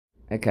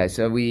Okay,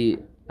 so we're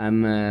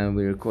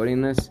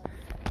recording this.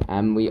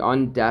 We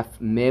on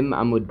Daf Mem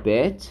Amud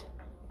Bet.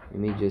 Let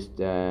me just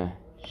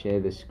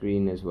share the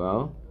screen as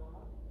well.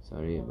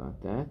 Sorry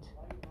about that.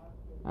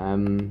 Oh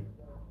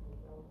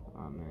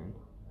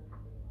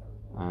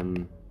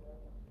man.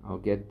 I'll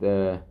get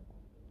the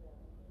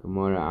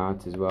Gemara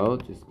out as well.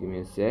 Just give me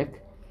a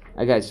sec.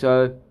 Okay,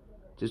 so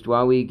just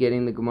while we're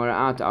getting the Gemara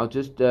out, I'll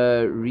just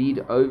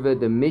read over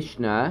the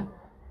Mishnah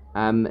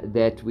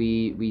that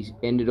we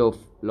ended off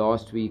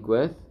last week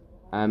with,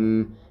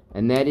 and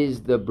that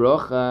is the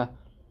bracha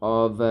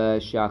of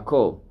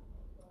Shakol.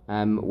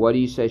 What do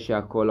you say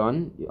Shakol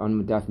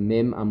on Daf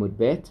Mem Amud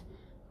Bet?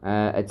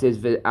 It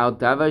says Al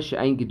Davar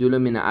She'ain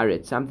Gedula Min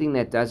Haaretz, something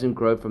that doesn't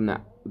grow from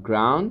the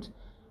ground.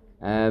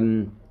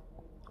 Omer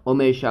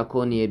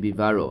Shakol Nieh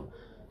Bivaro.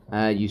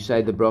 You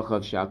say the bracha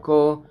of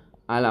Shakol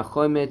ala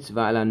chometz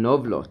va'ala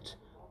novlot,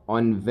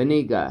 on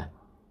vinegar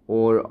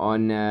or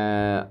on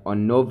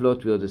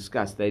novlot. We'll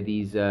discuss. They're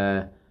these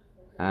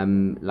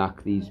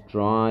like these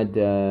dried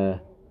we'll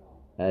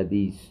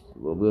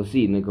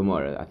see in the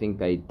Gemara. I think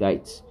they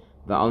dates.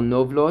 Va'al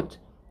novlot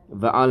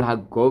va'al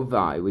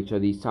hagovai, which are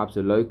these types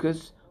of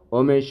locusts.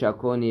 Omer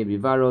shakol nieh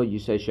bivaro, you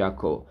say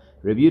shakol.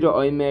 Rabbi Yehuda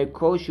omer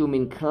kol shu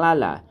min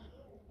klala,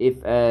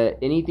 if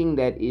anything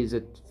that is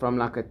from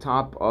like a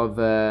type of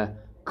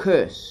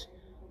curse.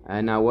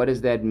 Now, what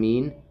does that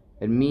mean?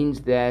 It means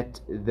that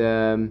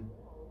the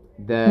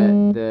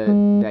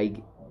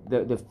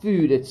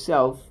food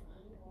itself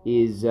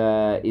is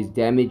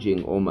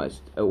damaging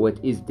almost, or it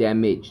is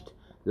damaged.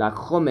 Like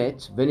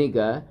chometz,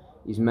 vinegar,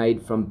 is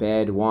made from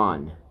bad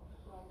wine.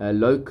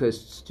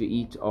 Locusts to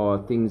eat are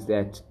things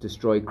that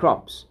destroy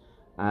crops.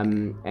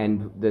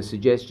 And the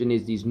suggestion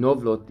is these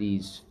novlot,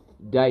 these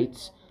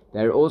dates,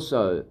 they're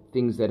also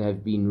things that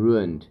have been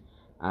ruined.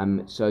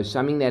 So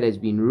something that has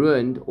been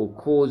ruined or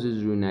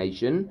causes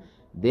ruination,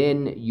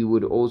 then you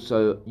would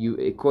also,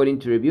 according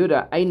to Rabbi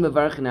Yehuda, ein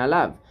mevarchin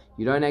alav,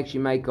 you don't actually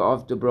make a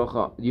after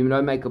bracha, you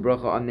don't make a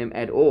bracha on them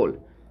at all.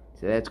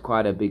 So that's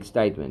quite a big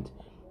statement.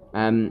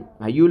 Hayu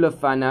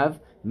lefanav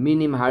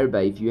minim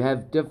harbe, if you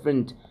have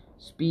different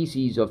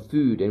species of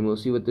food, and we'll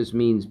see what this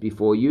means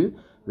before you.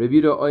 Rabbi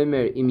Yehuda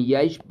omer im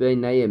yesh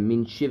b'neihem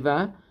min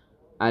shiva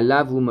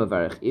alav hu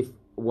mevarich, if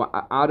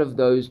out of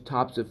those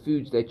types of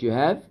foods that you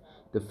have,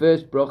 the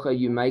first bracha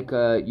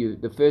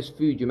the first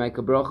food you make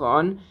a bracha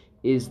on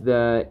is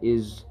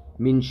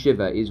min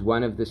shiva, is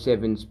one of the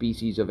 7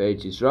 species of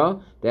Eretz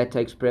Yisrael. That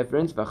takes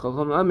preference.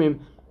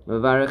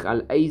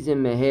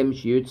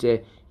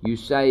 You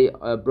say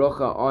a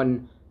bracha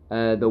on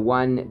the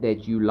one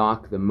that you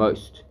like the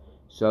most.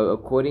 So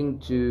according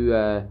to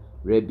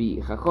Rabbi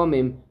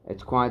Chachomim,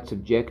 it's quite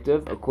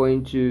subjective.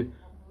 According to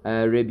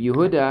Rabbi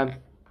Yehuda,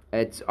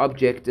 it's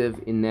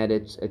objective in that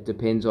it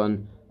depends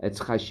on its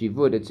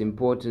chashivut, its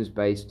importance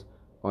based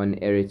on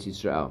Eretz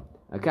Yisrael.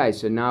 Okay,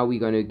 so now we're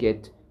going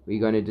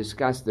to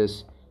discuss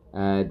this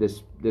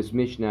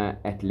Mishnah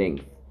at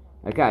length.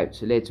 Okay,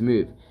 so let's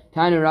move.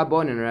 Tana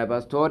Rabbon, and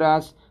Rabbis taught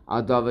us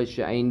al davar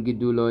she'ein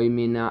geduloi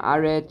min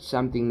haaretz,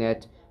 something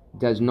that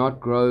does not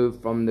grow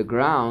from the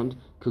ground,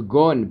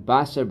 kagon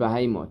basar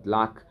behemoth,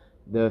 like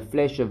the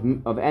flesh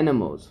of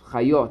animals,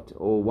 chayot,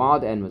 or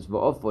wild animals,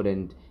 va'ofod,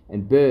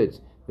 and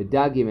birds,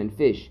 v'dagim, and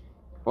fish.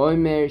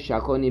 Omer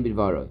shakol nieh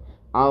bivaro,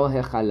 al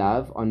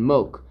hechalav, on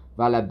milk,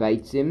 v'ala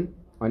beitzim,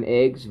 on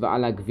eggs,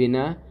 v'ala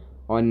gvina,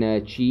 on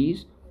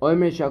cheese.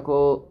 Omer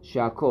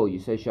shakol, you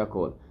say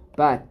shakol.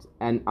 But,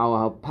 and al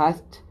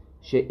halpat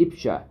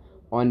she'ipsha,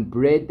 on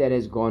bread that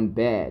has gone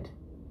bad.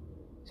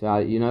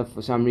 So,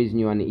 for some reason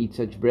you want to eat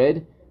such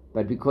bread,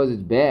 but because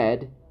it's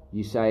bad,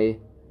 you say,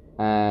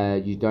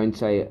 you don't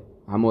say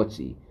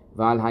hamotzi.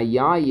 V'al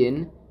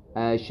hayayin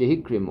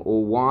shehikrim,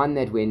 or wine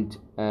that went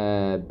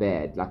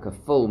bad, like a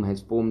film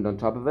has formed on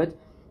top of it.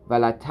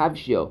 V'ala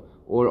tavshil,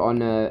 or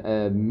on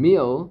a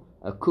meal,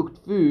 a cooked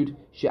food,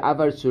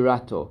 she'avar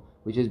surato,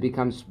 which has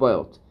become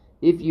spoilt.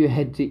 If you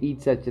had to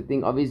eat such a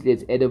thing, obviously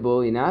it's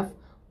edible enough.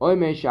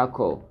 Omer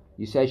shakol,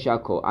 you say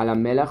shakol. Ala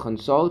melech, on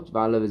salt,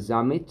 v'ala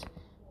zamit,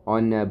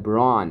 on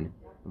bran,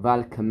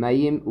 v'al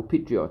kamayim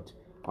upitriot,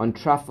 on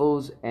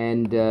truffles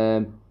and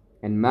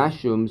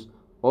mushrooms.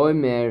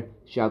 Omer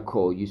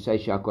shakol, you say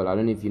shakol. I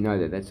don't know if you know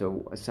that. That's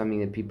something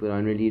that people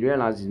don't really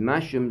realize is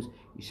mushrooms.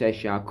 You say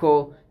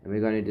shakol, and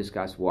we're going to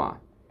discuss why.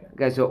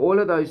 Okay, so all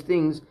of those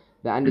things,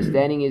 the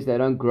understanding is they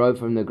don't grow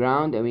from the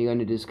ground, and we're going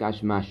to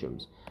discuss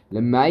mushrooms.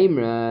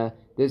 L'maimra,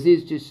 this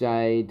is to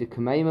say, the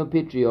kamayim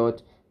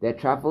upitriot, that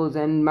truffles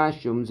and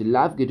mushrooms,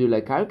 lav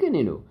gedula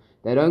karkaninu,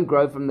 they don't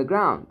grow from the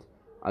ground.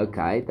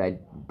 Okay,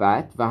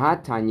 but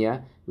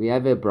v'hatanya, we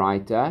have a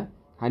brighter,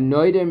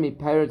 hanoider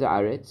miperot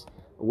haaretz,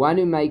 one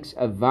who makes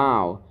a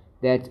vow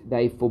that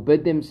they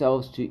forbid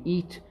themselves to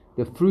eat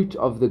the fruit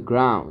of the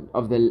ground,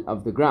 of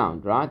the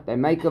ground, right? They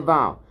make a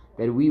vow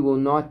that we will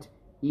not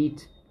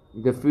eat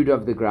the fruit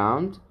of the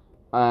ground.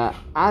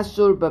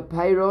 Asur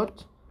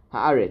b'peirot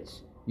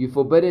haaretz, you're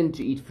forbidden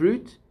to eat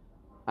fruit,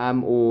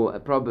 or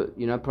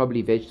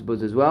probably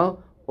vegetables as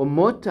well. Or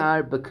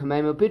motar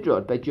b'kameim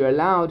upitrot, but you're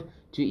allowed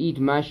to eat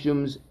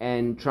mushrooms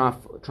and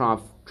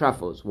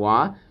truffles.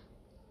 Why?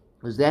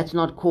 Because that's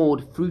not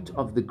called fruit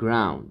of the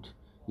ground.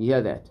 You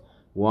hear that?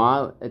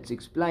 While it's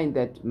explained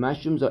that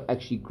mushrooms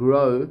actually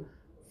grow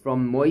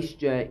from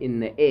moisture in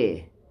the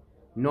air,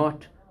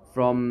 not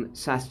from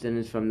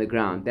sustenance from the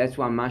ground. That's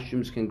why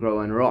mushrooms can grow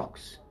on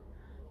rocks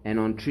and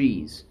on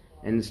trees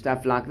and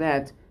stuff like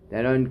that.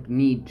 They don't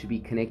need to be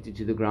connected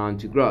to the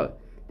ground to grow.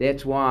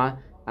 That's why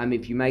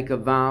if you make a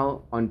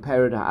vow on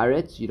Perot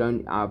Haaretz, you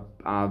don't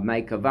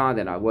make a vow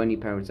that I won't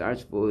eat Perot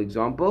Haaretz, for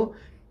example,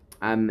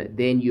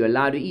 then you're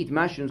allowed to eat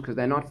mushrooms because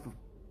they're not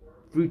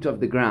fruit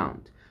of the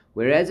ground.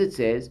 Whereas it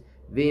says,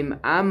 Vim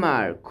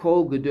Amar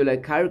Kol Gedula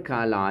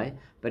Karka Alai,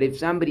 but if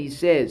somebody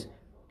says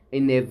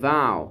in their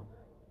vow,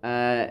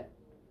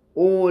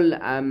 all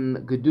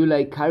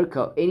Gedulei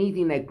Karka,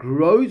 anything that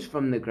grows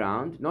from the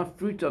ground, not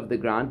fruit of the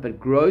ground, but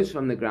grows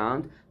from the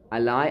ground,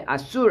 Alai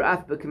Asur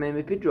Af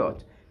B'Kamei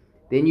Pidrot,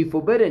 then you're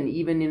forbidden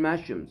even in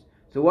mushrooms.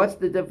 So what's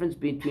the difference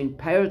between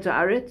Perot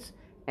Haaretz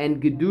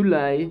and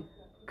Gedulei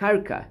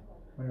Karka?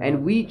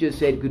 And we just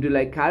said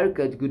Gedulei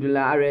Karka,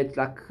 Gedulei Haaretz,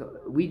 like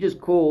we just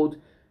called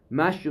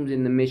mushrooms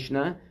in the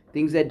Mishnah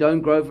things that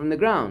don't grow from the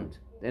ground.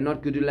 They're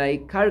not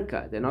Gedulei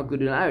Karka, they're not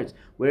Gedulei Haaretz.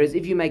 Whereas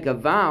if you make a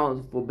vow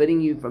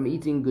forbidding you from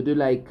eating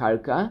Gedulei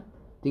Karka,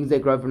 things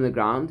that grow from the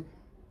ground,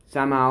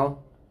 somehow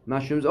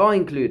mushrooms are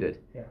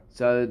included. Yeah.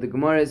 So the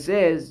Gemara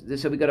says,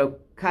 so we got a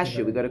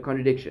kasha, we got a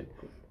contradiction.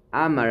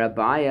 Amar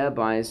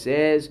Abaya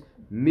says,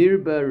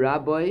 Mirba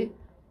Rabbi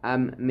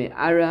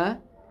Me'ara,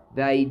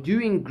 they do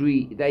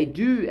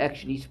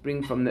actually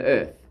spring from the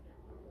earth.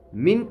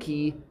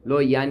 Minki lo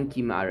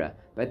yanki mara,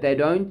 but they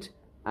don't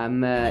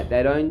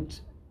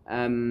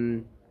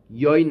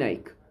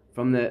yoinek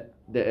from the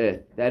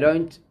earth. They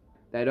don't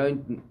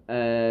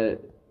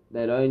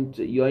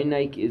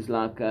yoinek is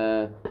like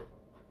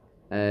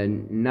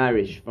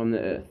nourish from the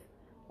earth.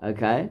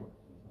 Okay.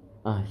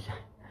 Oh,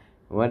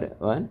 what?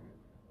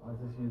 I was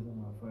just using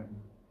my phone.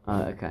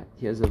 Oh, okay.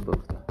 Here's a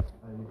book though.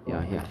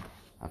 Yeah, here.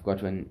 I've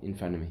got one in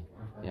front of me.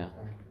 Okay. Yeah.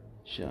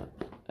 Sure.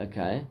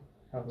 Okay.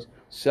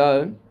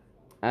 So,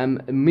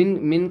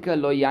 minka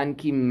lo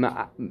yanki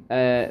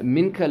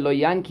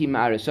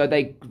ma'ara. So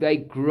they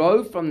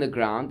grow from the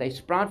ground, they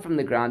sprout from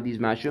the ground, these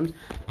mushrooms,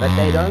 but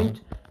they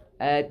don't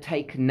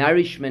take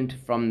nourishment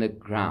from the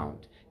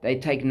ground. They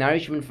take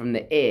nourishment from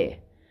the air.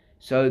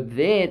 So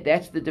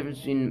that's the difference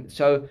between.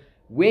 So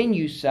when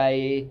you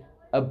say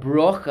a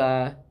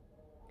brocha,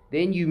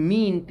 then you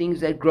mean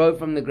things that grow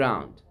from the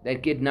ground,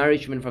 that get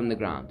nourishment from the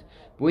ground.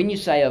 But when you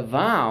say a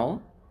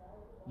vow,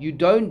 you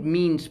don't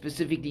mean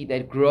specifically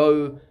that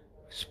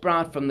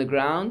sprout from the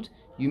ground.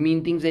 You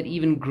mean things that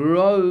even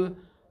grow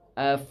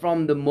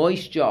from the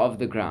moisture of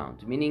the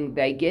ground, meaning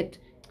they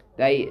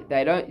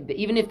don't,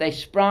 even if they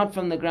sprout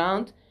from the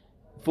ground,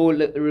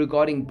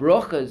 regarding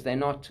brochas, they're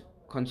not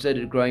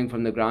considered growing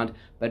from the ground,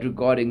 but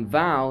regarding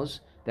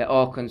vows, they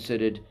are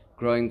considered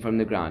growing from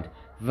the ground.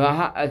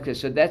 Okay,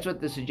 so that's what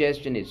the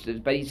suggestion is.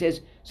 But he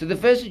says, so the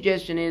first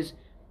suggestion is,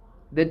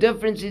 the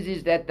difference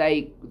is that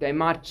they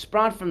might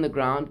sprout from the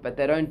ground, but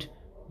they don't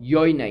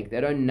yoinek, they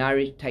don't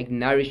take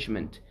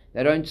nourishment,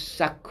 they don't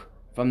suck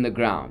from the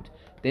ground.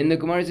 Then the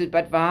Gemara says,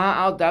 but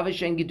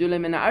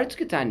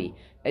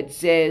it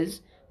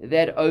says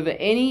that over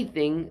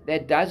anything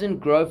that doesn't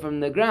grow from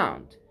the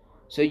ground.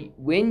 So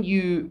when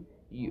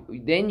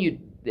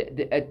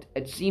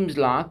it seems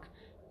like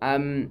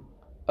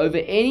over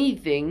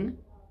anything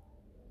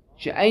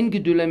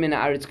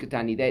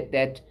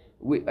that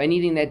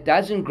anything that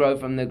doesn't grow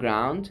from the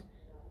ground,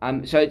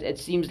 so it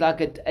seems like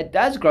it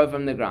does grow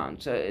from the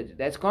ground. So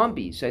that can't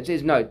be. So it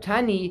says no.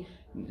 Tani,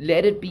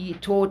 let it be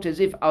taught as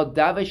if al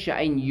davar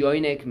she'ein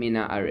yoinek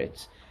mina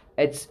aretz.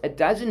 It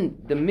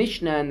doesn't. The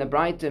Mishnah and the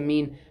Braita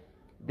mean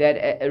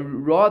that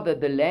rather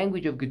the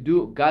language of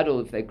gadol,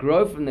 if they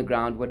grow from the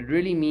ground, what it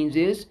really means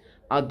is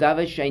al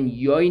davar she'ein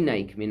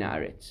yoinek mina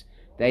aretz.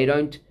 They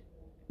don't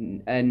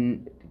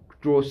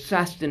draw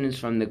sustenance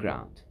from the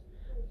ground.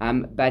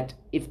 But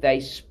if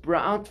they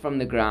sprout from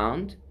the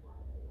ground,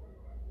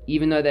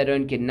 even though they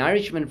don't get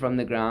nourishment from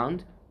the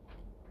ground,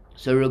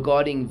 so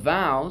regarding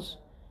vows,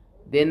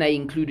 then they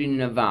include in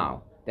a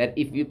vow. That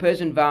if a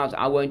person vows,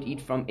 I won't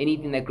eat from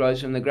anything that grows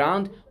from the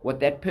ground,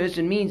 what that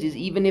person means is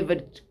even if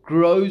it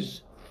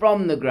grows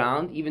from the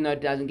ground, even though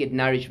it doesn't get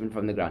nourishment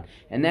from the ground.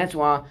 And that's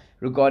why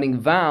regarding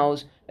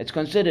vows,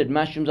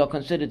 mushrooms are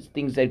considered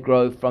things that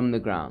grow from the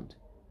ground.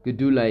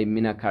 Gedulei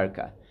mina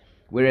karka.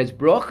 Whereas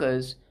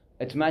brochas,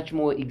 it's much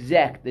more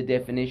exact, the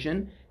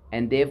definition,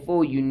 and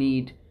therefore you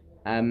need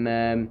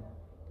it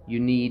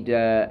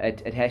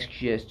has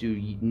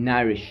to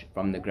nourish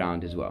from the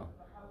ground as well,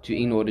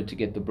 in order to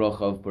get the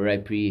bracha of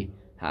borei pri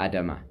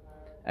ha'adama.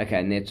 Okay,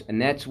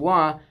 and that's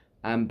why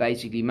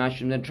basically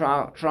mushrooms and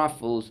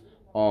truffles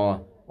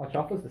are. Are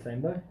truffles the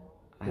same though?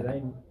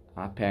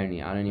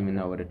 Apparently, I don't even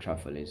know what a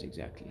truffle is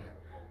exactly.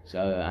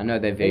 So I know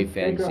they're very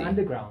fancy. They grow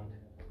underground.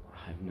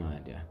 I have no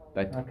idea,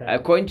 but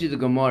according to the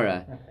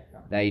Gemara,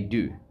 they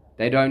do.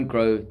 They don't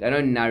grow. They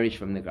don't nourish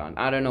from the ground.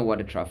 I don't know what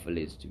a truffle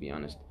is, to be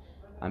honest.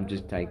 I'm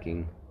just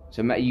taking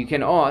So you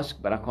can ask,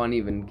 but I can't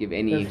even give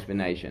any Yes.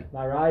 explanation.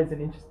 Lara is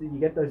an interesting. You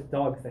get those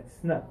dogs that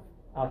sniff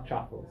out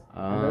truffles,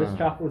 and those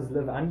truffles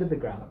live under the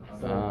ground.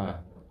 So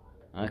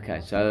Okay,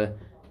 so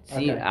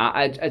see,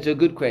 Okay. it's a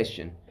good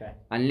question. Okay.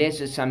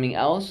 Unless it's something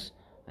else,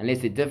 unless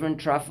they're different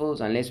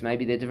truffles, unless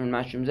maybe they're different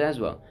mushrooms as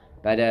well.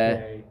 But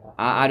Very possible.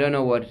 I don't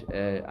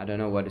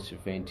know what it's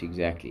referring to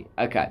exactly.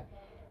 Okay,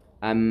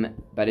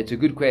 but it's a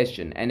good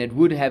question, and it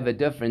would have a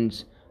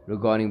difference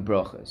regarding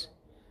brochas.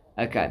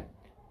 Okay,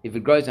 if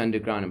it grows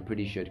underground, I'm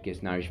pretty sure it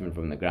gets nourishment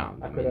from the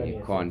ground. I mean,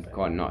 you can't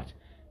not.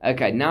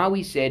 Okay, now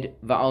we said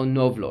va'al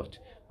novlot.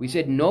 We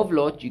said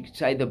novlot. You could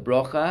say the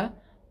brocha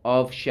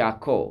of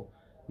shakol.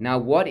 Now,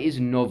 what is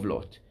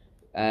novlot?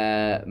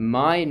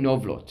 My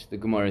novlot, the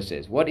Gemara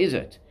says. What is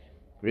it?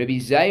 Rabbi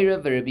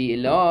Zaira, Rabbi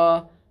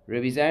Ilah.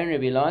 Rabbi Zaira and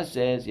Rabbi Ilah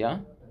says, yeah?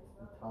 It's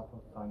the type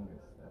of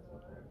fungus. That's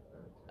what they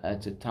refer to.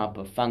 It's a type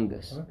of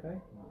fungus. Okay.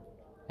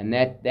 And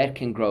that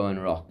can grow on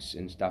rocks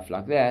and stuff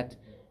like that.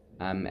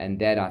 And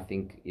that, I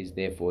think, is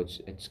therefore,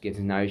 it gets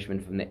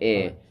nourishment from the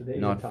air, So there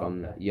is not a type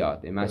from, there.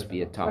 there must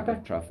be a type Okay.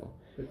 of truffle.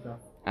 Good stuff.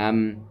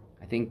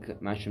 I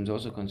think mushrooms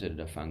also considered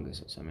a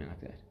fungus or something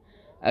like that.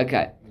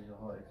 Okay. There's a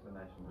whole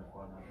explanation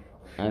before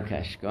now.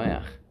 Okay,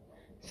 shkoyach.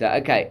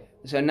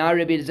 So now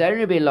Rabbi Zair and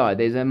Rabbi Ilah,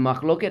 there's a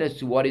machloket as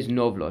to what is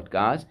novlot,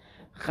 guys.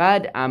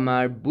 Chad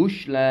amar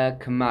bushla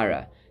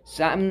kamara.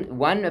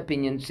 One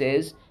opinion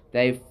says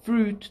they're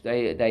fruit,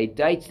 they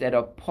dates that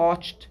are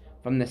parched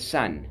from the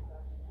sun.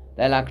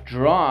 They're like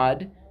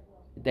dried,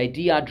 they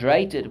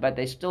dehydrated, but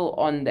they're still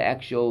on the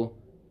actual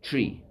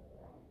tree.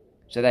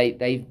 So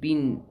they've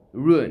been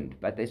ruined,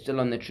 but they're still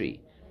on the tree.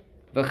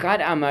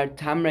 V'chad amar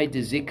tamre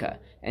dezika.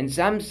 And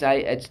some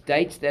say it's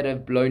dates that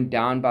have blown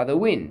down by the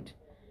wind.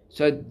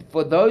 So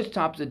for those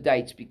types of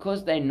dates,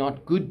 because they're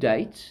not good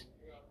dates,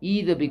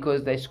 either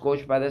because they're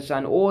scorched by the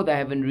sun or they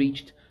haven't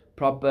reached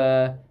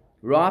proper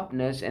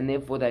ripeness and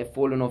therefore they've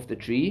fallen off the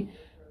tree,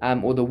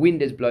 or the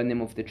wind has blown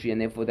them off the tree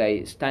and therefore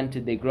they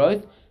stunted their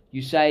growth,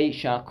 you say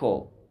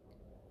shakol,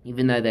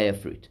 even though they are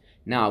fruit.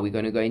 Now we're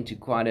going to go into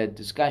quite a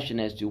discussion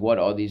as to what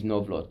are these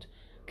novlot.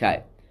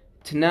 Okay.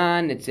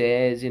 Tanan, it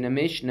says in a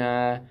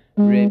Mishnah,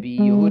 Rabbi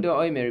Yehuda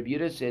Omer, Rabbi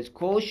Yehuda says,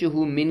 Kol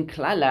shehu min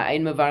klala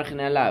ein mevarchin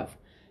alav.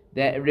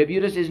 Rabbi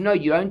Yehuda says, no,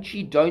 you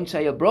don't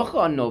say a brocha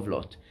on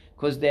novlot,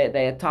 because they're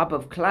a type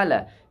of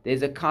klala.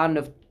 There's a kind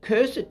of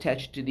curse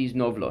attached to these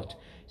novlot.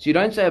 So you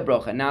don't say a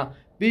brocha. Now,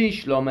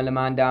 Bishlom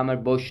eleman damar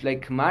boshle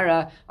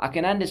kamara, I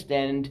can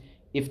understand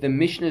if the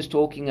Mishnah is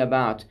talking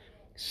about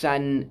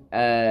sun,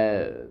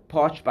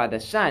 parched by the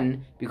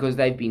sun, because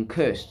they've been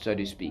cursed, so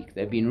to speak.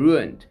 They've been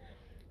ruined.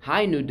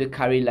 Hainu de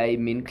karilei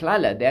min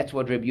klala. That's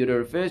what Rabbi Yehuda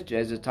refers to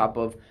as a type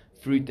of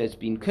fruit that's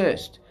been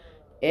cursed.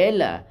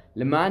 Ella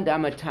leman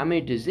dama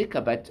tamir de zika,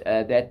 but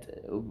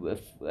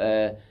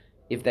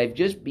if they've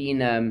just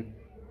been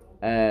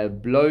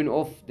blown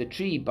off the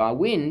tree by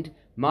wind,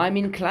 my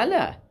min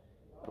klala.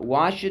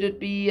 Why should it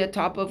be a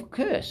type of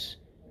curse?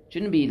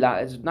 Shouldn't be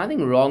like there's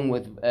nothing wrong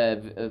with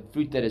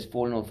fruit that has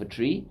fallen off a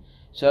tree.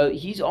 So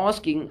he's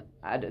asking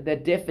the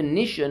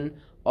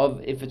definition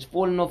of if it's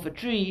fallen off a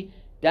tree.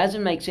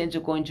 Doesn't make sense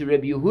according to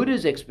Rabbi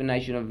Yehuda's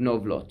explanation of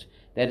novlot,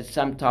 that it's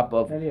some type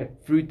of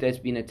fruit that's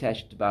been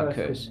attached by a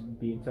curse. Could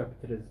be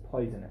interpreted as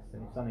poisonous,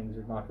 and if something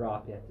is not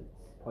ripe yet, it's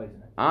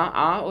poisonous.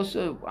 I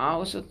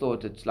also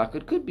thought it's like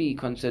it could be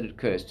considered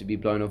cursed to be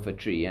blown off a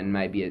tree, and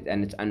maybe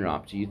it's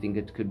unripe. So you think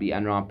it could be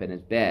unripe and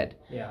it's bad?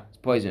 Yeah, it's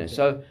poisonous.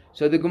 So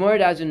the Gemara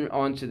doesn't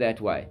answer that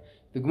way.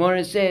 The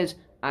Gemara says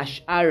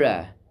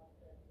ashara.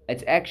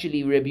 It's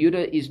actually Rabbi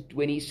Yehuda is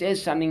when he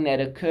says something that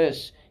a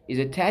curse is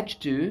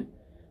attached to.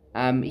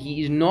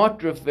 He is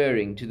not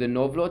referring to the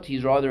novlot.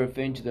 He's rather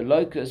referring to the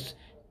locusts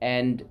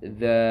and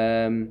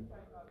the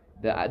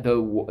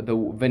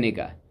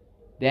vinegar.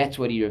 That's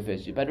what he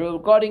refers to. But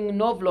regarding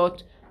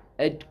novlot,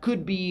 it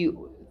could be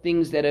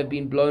things that have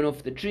been blown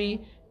off the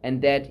tree,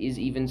 and that is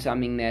even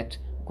something that,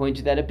 according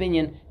to that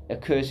opinion, a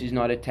curse is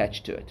not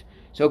attached to it.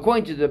 So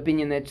according to the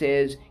opinion that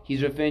says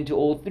he's referring to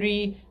all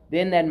three,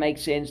 then that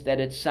makes sense that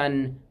it's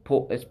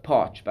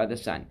parched by the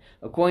sun.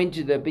 According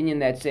to the opinion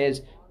that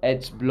says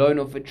it's blown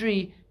off a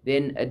tree,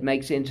 then it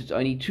makes sense it's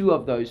only two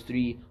of those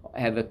three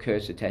have a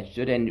curse attached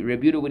to it. And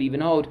Rabbi Yehuda would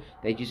even hold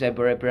that you say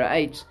borei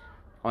eight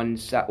on,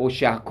 or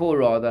shakol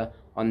rather,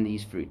 on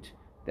these fruit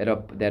that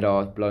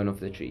are blown off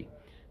the tree.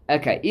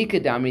 Okay,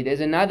 ikadamri, there's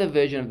another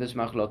version of this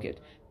machloket.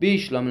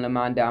 Bishlam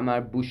laman damar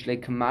bushle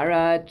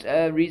kamara,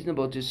 it's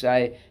reasonable to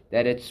say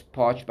that it's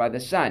parched by the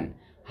sun.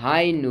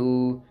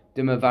 Hainu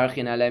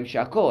demavarchin alem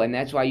shakol, and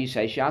that's why you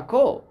say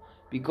shakol,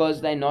 because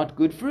they're not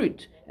good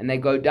fruit, and they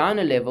go down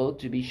a level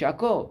to be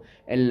shakol.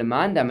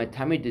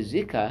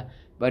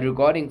 But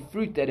regarding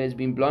fruit that has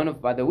been blown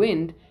off by the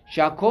wind,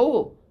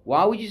 shakol.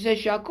 Why would you say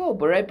shakol?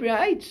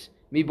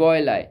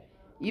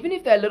 Even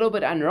if they're a little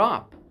bit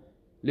unripe,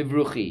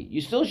 livruchi,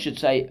 you still should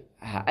say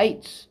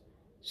ha'etz.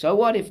 So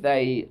what if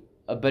they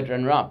a bit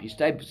unripe? You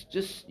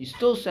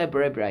still say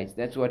borei.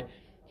 That's what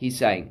he's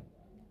saying.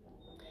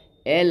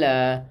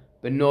 Ella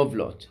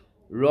benovlot.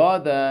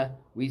 Rather,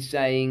 we're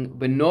saying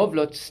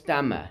benovlot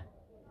stama.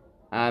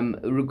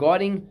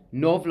 regarding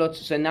novlot.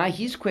 So now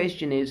his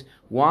question is,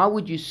 why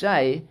would you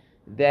say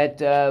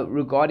that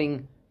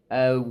regarding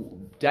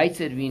dates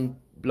that have been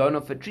blown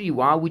off a tree,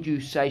 why would you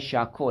say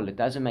shakol? It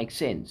doesn't make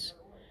sense.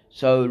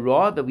 So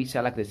rather we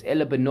say like this: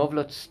 Ela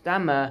benovlot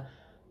stama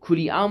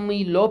kuli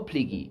almi lo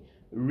pligi.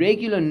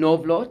 Regular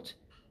novlot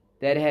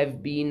that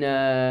have been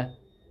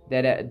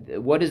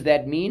what does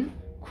that mean?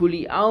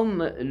 Kuli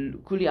alma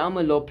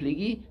lo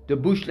pligi de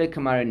bushle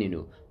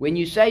kamaraninu. When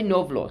you say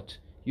novlot,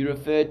 you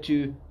refer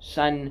to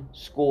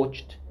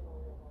sun-scorched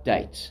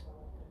dates.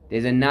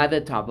 There's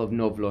another type of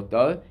novlot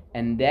though,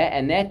 and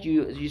that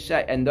you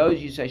say, and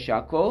those you say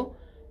shakol.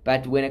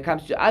 But when it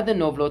comes to other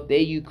novlot, there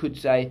you could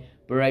say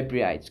berei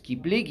priates.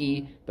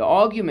 Kipligi, the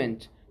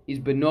argument is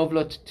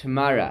benovlot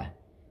tamara,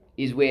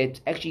 is where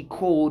it's actually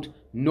called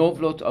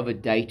novlot of a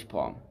date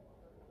palm.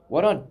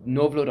 What are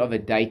novlot of a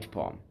date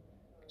palm?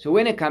 So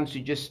when it comes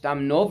to just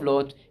stam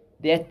novlot,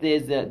 that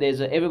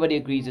everybody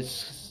agrees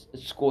it's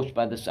scorched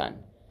by the sun,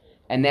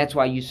 and that's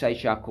why you say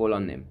shakol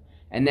on them,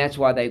 and that's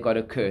why they got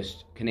a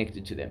curse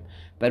connected to them.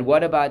 But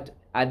what about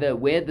other?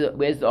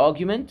 Where's the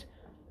argument?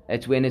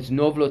 It's when it's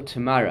novlot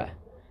tamara.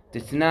 The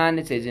Tanan,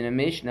 it says in a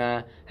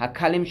Mishnah,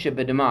 hakalim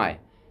shebedamai.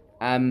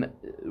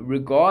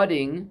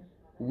 Regarding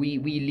we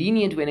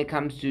lenient when it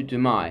comes to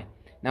demai.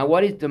 Now,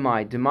 what is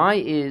demai?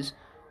 Demai is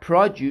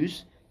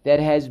produce that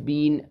has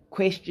been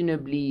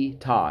questionably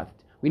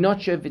tithed. We're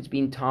not sure if it's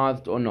been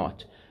tithed or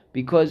not,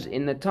 because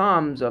in the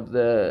times of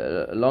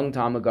a long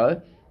time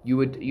ago,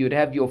 you'd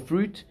have your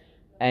fruit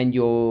and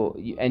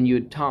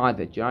you'd tithe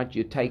it, right?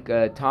 You'd take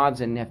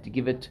tithes and have to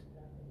give it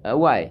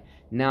away.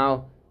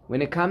 Now,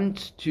 when it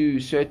comes to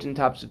certain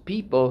types of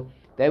people,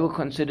 they were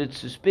considered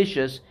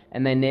suspicious,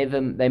 and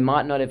they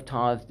might not have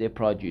tithed their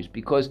produce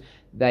because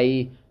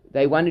they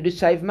wanted to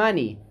save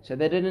money, so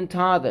they didn't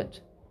tithe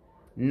it.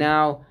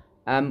 Now,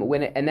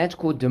 and that's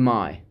called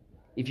demai.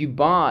 If you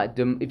buy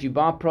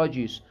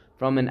produce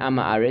from an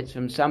Amaretz,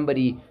 from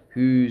somebody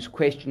who's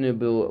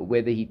questionable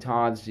whether he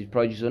tithes his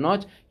produce or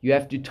not, you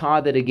have to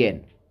tithe it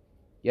again.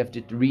 You have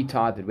to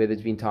re-tithe it, whether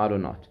it's been tithed or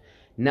not.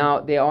 Now,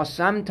 there are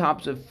some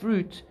types of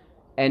fruit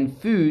and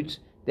foods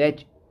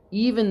that,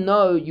 even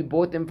though you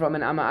bought them from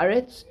an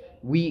Amaretz,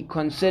 we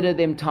consider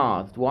them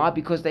tithed. Why?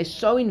 Because they're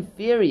so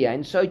inferior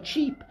and so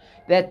cheap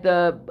that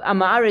the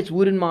Amaretz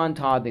wouldn't mind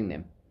tithing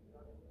them.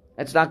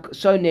 It's like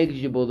so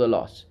negligible, the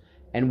loss.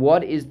 And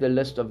what is the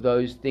list of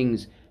those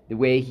things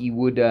where he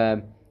would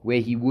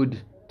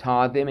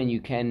tithe them and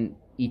you can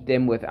eat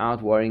them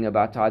without worrying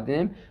about tithing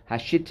them?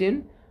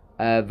 Hashitin,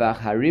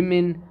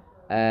 v'harimin,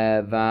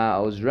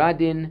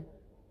 v'ozradin,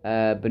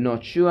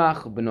 benot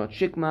shuach, benot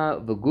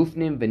shikma,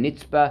 v'gufnim,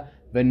 v'nitzpa,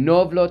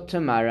 v'novlot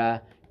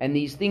tamara. And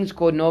these things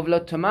called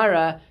novlot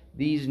tamara,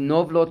 these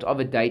novlot of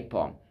a date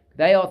palm,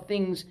 they are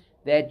things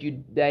that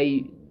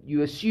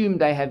you assume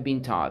they have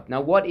been tithed.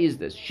 Now, what is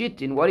this?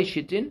 Shittin. What is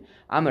shittin?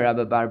 Amar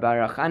Rabba bar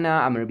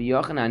Barachana, Amar Rabbi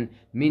Yochanan,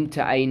 min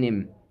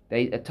ta'ainim.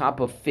 A type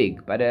of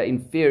fig, but an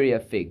inferior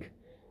fig.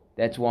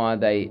 That's why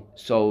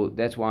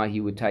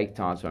he would take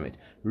tithes from it.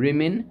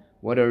 Rimin.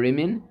 What are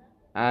rimin?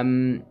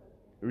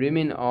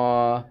 Rimin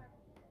are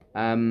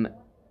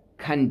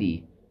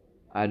kandi.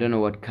 I don't know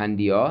what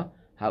kandi are.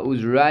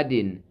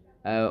 Ha'uzradin,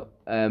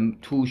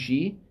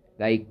 tushi.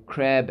 They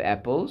crab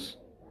apples.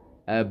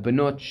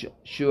 Benot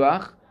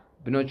shuach.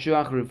 Benot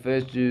shuach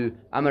refers to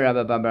Amar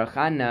Rabba bar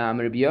Chana,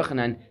 Amar Rabbi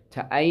Yochanan,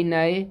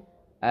 ta'ainai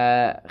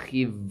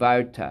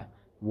chivarta,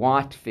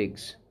 white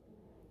figs.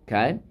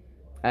 Okay.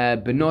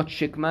 Benot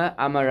shikma,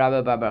 Amar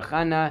Rabba bar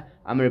Chana,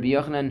 Amar Rabbi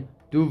Yochanan,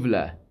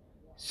 duvla,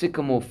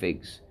 sycamore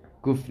figs.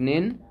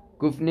 Gufnim,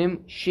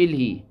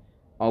 shilhi,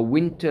 are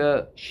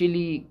winter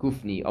shili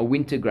gufni, are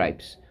winter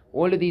grapes.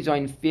 All of these are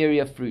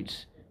inferior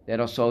fruits that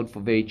are sold for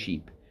very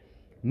cheap.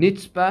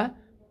 Nitzpa,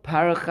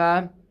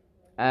 paracha,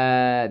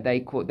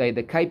 they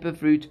the caper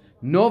fruit.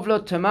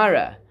 Novlot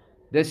tamara,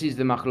 this is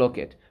the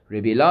machloket.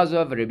 Rabbi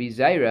Elazar, Rabbi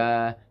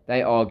Zaira,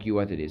 they argue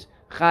what it is.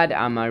 Chad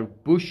amar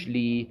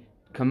bushli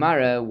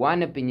kamara,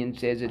 one opinion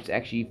says it's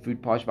actually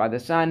fruit parched by the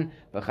sun.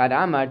 But chad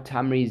amar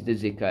tamriz de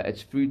zika,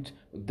 it's fruit,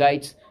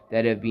 dates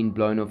that have been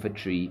blown off a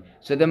tree.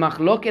 So the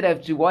machloket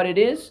as to what it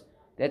is,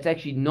 that's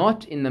actually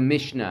not in the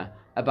Mishnah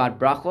about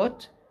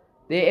brachot.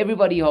 There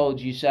everybody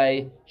holds, you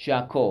say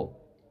shakol.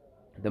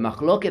 The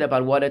machloket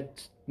about what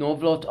it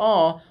novlot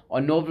are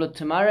novlot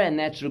tamara, and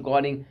that's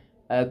regarding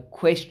a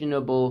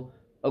questionable,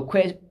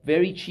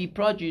 very cheap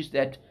produce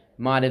that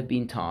might have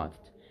been tithed.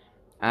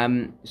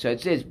 So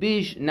it says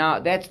bish. Now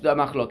that's the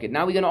machloket.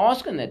 Now we're going to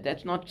ask on that.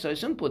 That's not so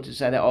simple to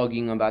say they're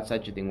arguing about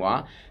such a thing.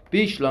 Why?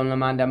 Bish lom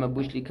lamandama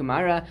bushli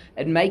kamara.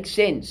 It makes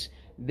sense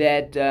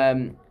that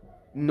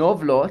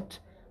novlot.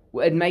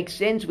 It makes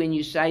sense when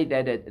you say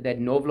that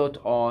novlot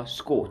are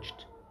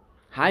scorched.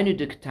 Hainu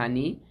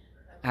dektani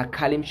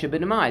hakalim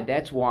shebedamai.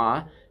 That's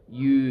why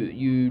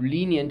you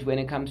lenient when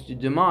it comes to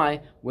demai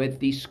with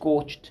the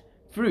scorched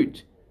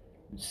fruit.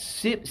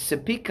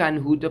 Sepikan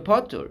hu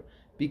depotur,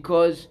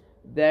 because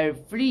they're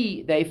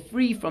free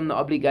from the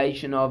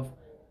obligation of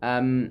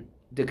dektani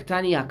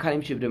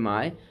hakalim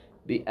shebedamai,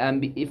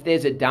 if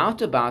there's a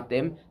doubt about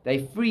them,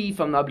 they're free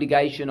from the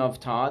obligation of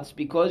tithes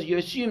because you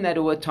assume that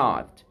it were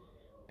tithed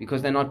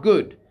because they're not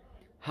good.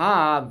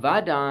 Ha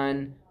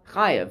vadan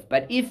chayav.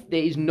 But if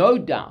there is no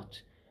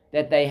doubt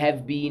that they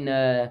haven't been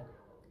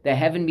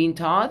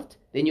tithed,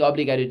 then you're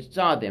obligated to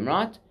tithe them,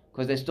 right?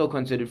 Because they're still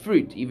considered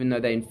fruit, even though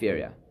they're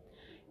inferior.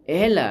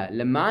 Ela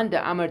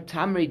lemanda amar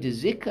tamri de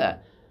zika.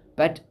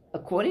 But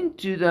according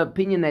to the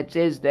opinion that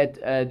says that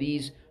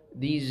these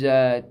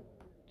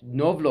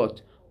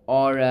novlot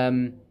are have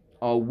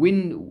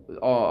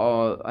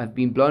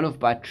been blown off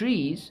by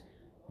trees,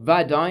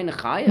 vadain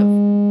chayav.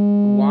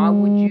 Why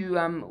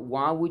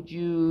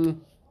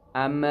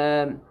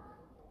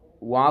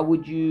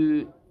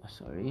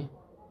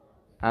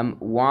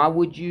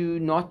would you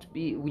not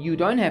be? You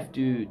don't have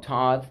to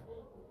tithe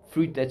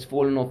fruit that's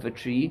fallen off a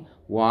tree.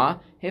 Why?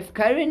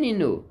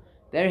 Hefkareninu.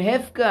 They're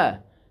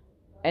hefka.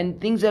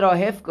 And things that are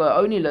hefka,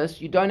 onlyless,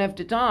 you don't have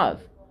to tithe.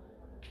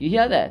 You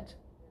hear that?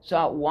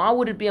 So why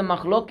would it be a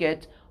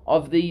machloket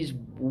of these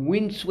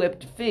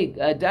windswept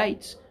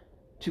dates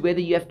to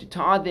whether you have to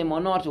tithe them or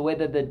not, or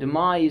whether the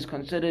demai is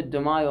considered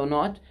demai or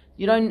not?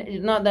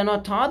 They're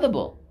not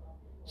tithable.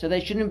 So they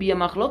shouldn't be a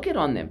machloket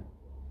on them.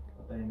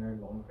 But they no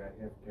longer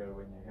hefker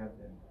when you have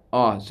them.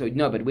 Oh, so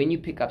no, but when you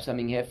pick up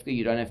something hefker,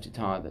 you don't have to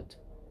tithe it.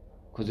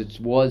 Because it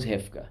was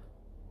hefker.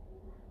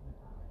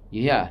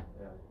 Yeah.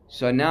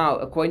 So now,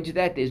 according to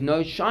that, there's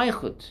no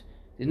shaykhut,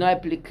 there's no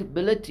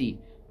applicability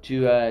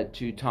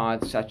to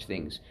tithe such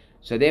things.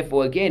 So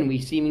therefore, again,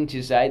 we're seeming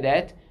to say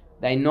that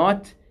they're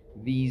not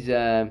these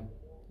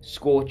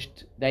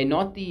scorched, they're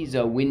not these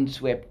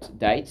windswept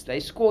dates, they're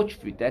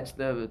scorched fruit. That's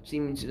the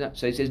seeming to.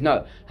 So he says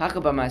no.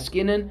 Hakaba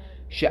maskinen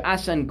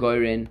she'asan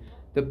goren.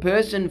 The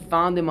person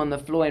found them on the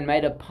floor and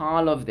made a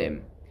pile of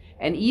them,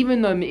 and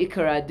even though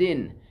me'ikar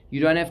adin, you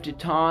don't have to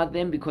tithe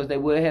them because they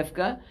were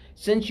hefka.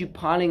 Since you're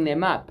piling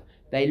them up,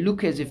 they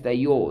look as if they're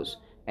yours.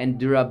 And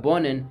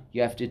derabonin,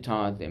 you have to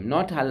tithe them.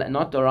 Not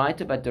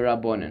doraita, but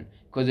derabonin.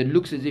 Because it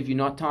looks as if you're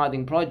not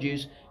tithing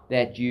produce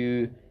that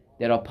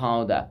are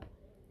piled up.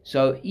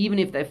 So even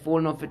if they've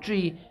fallen off a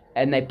tree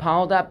and they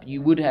piled up,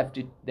 you would have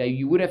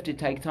to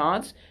take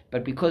tithes.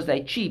 But because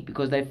they're cheap,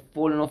 because they've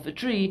fallen off the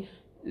tree,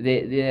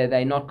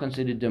 they're not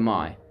considered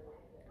demai.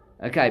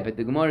 Okay, but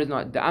the Gemara is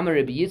not. The Amar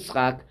Rabbi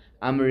Yitzchak,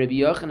 Amar Rabbi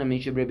Yochanan,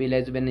 Mishab Rabbi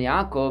Eliezer ben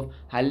Yaakov,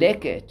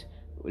 haleket.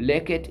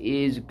 Leket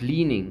is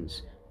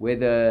gleanings, where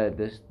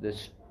the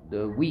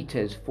wheat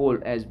has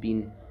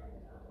been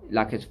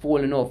like it's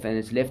fallen off and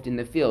it's left in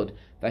the field.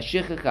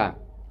 Vashichacha,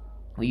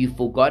 where you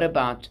forgot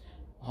about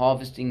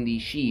harvesting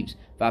these sheaves.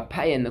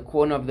 Vapay, in the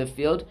corner of the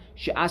field.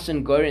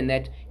 She'asan gorin,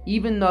 that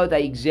even though they're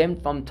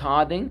exempt from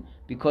tithing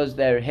because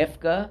they're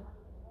hefka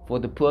for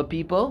the poor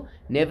people,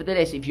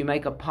 nevertheless, if you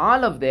make a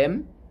pile of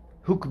them,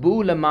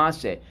 hukbu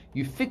lamase,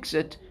 you fix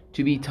it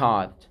to be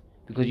tithed,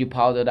 because you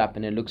piled it up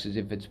and it looks as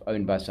if it's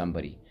owned by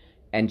somebody.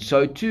 And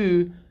so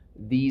too,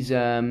 these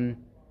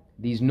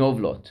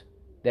novlot,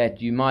 that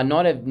you might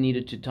not have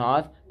needed to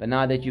tithe, but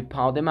now that you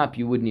piled them up,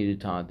 you would need to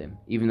tithe them,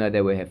 even though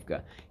they were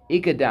hefka.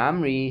 Ika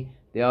Amri,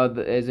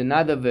 there's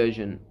another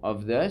version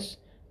of this.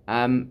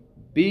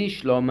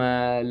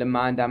 Bishloma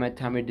leman damat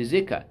tamar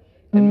dezika.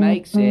 It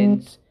makes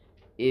sense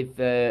if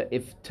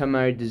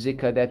tamar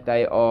dezika, that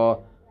they are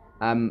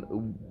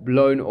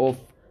blown off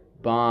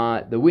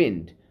by the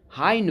wind.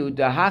 Hainu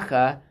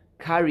dahacha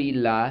kari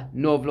la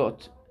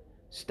novlot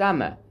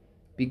stama,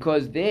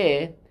 because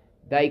there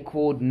they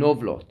called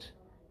novlot.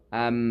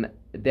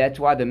 That's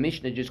why the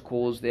Mishnah just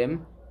calls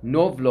them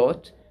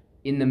novlot.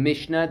 In the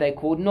Mishnah they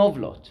called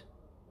novlot.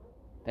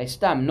 They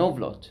stam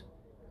novlot.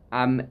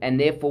 And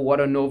therefore, what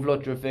are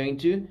novlot referring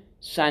to?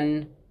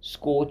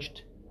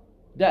 Sun-scorched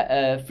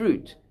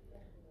fruit.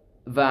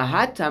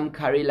 Vahatam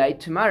kari la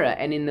tamara.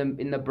 And in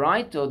the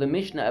Braita or the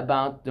Mishnah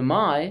about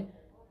Demai,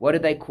 what do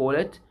they call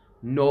it?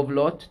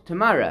 Novlot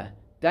tamara,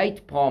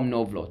 date palm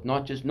novlot,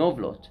 not just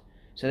novlot.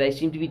 So they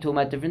seem to be talking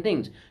about different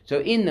things.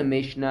 So in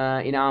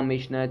our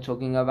Mishnah,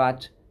 talking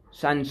about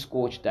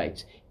sun-scorched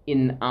dates.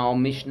 In our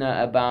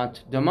Mishnah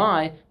about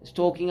Demai, it's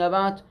talking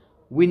about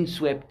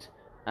windswept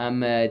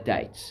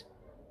dates.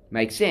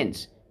 Makes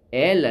sense.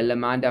 But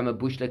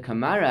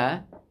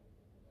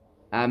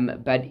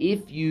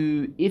if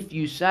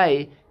you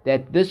say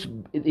that this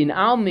in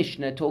our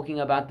Mishnah talking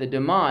about the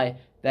Demai,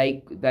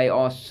 they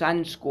are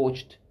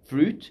sun-scorched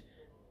fruit,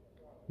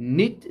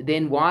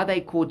 then why are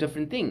they called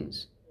different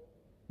things?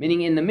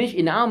 Meaning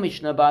in our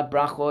Mishnah about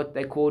brachot,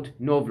 they called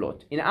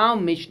novlot. In our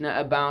Mishnah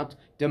about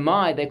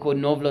demai, they called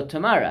novlot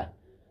tamara.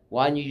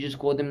 Why don't you just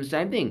call them the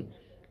same thing?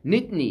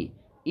 Nitni,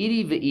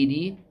 idi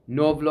ve'idi,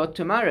 novlot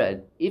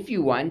tamara. If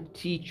you want,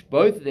 teach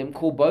both of them,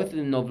 call both of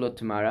them novlot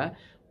tamara,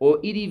 or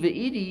idi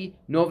ve'idi,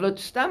 novlot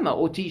stama,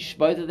 or teach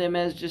both of them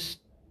as just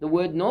the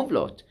word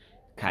novlot.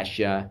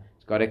 Kasha,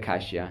 it's got a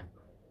kasha.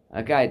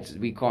 Okay,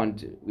 we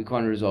can't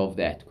resolve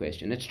that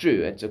question. It's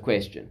true, it's a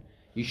question.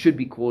 You should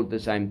be called the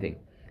same thing.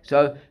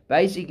 So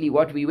basically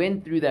what we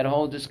went through that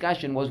whole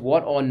discussion was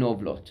what are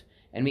novlot.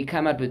 And we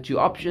came up with two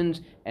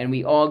options and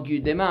we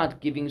argued them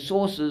out, giving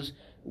sources.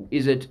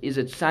 Is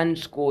it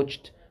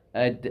sun-scorched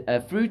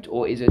fruit,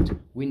 or is it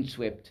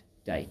windswept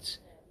dates?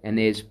 And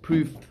there's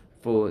proof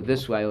for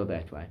this way or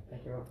that way.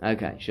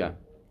 Okay, sure.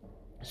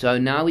 So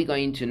now we're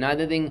going to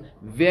another thing,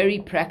 very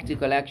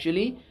practical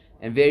actually,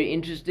 and very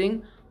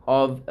interesting,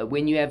 of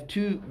when you have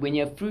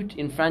fruit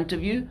in front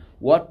of you,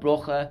 what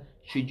brocha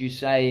should you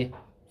say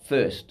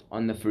first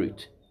on the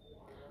fruit?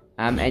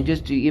 And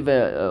just to give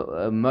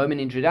a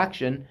moment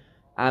introduction,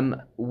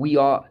 we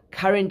are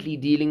currently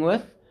dealing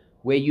with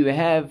where you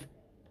have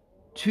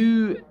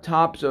two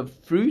types of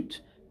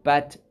fruit,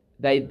 but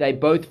they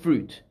both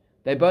fruit.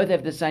 They both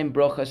have the same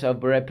brochas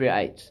of Borei Pri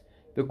Eitz.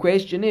 The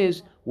question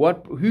is,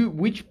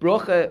 which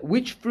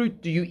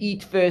fruit do you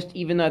eat first,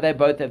 even though they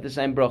both have the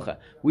same brocha?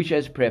 Which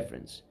has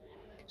preference?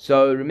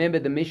 So remember,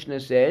 the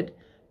Mishnah said,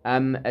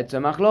 it's a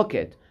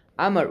machloket.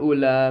 Amar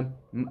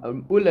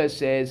Ula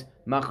says,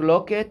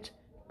 machloket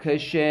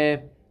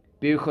kashe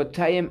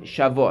birchotayim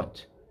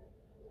shavot.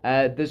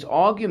 This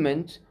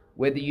argument,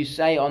 whether you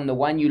say on the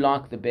one you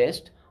like the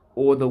best,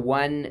 or the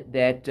one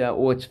that,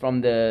 or it's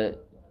from the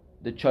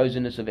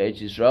chosenness of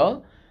Eretz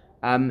Yisrael,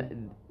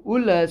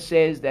 Ula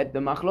says that the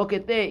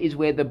machloket there is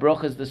where the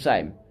brocha is the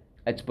same.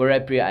 It's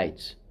Borei Pri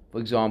Eitz, for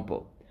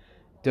example.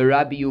 The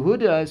Rabbi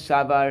Yehuda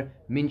savar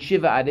min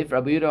shiva adif.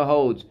 Rabbi Yehuda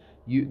holds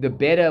the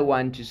better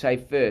one to say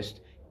first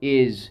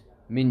is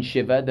min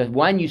shiva. The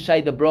one you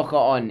say the brocha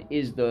on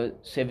is the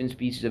 7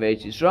 species of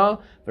Eretz Yisrael.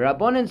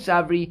 V'Rabbanan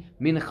savri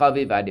min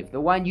chaviv adif. The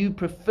one you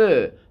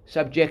prefer,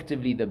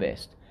 subjectively the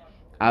best.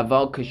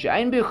 Aval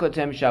kashayin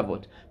birchotem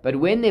shavot. But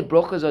when their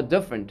brochas are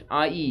different,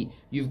 i.e.,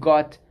 you've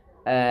got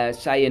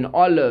say an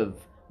olive,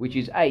 which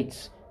is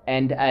eitz,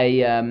 and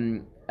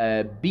a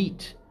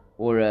beet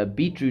or a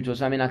beetroot or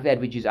something like that,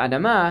 which is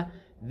adamah,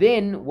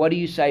 then what do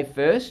you say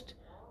first?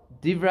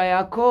 Divrei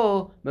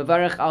Yaakov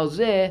mevarech al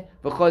zeh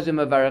v'chozeh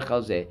mevarech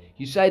al zeh.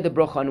 You say the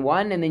brocha on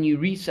one, and then you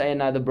re-say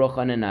another brocha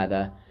on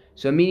another.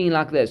 So meaning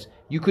like this,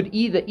 you could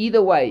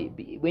either way,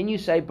 when you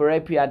say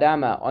Borei Pri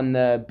Adama on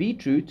the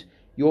beetroot,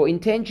 your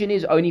intention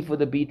is only for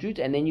the beetroot,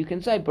 and then you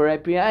can say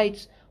Borei Pri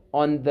Eitz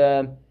on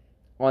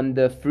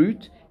the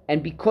fruit.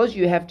 And because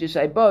you have to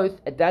say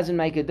both, it doesn't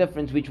make a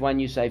difference which one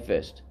you say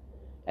first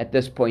at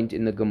this point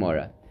in the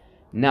Gemara.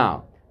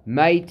 Now,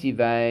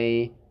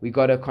 Meitivei, we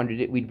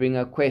bring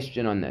a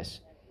question on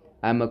this.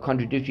 A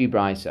contradictory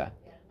brisa.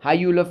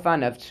 Hayu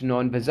lefanav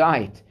tznon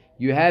v'zait.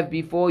 You have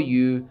before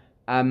you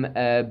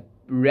a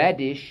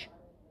radish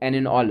and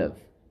an olive.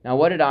 Now,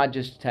 what did I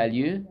just tell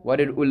you? What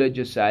did Ula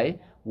just say?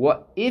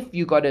 What if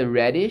you got a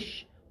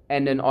radish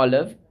and an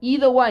olive?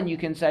 Either one you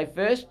can say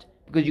first,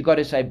 because you got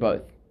to say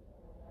both.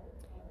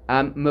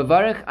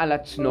 Mevarech ala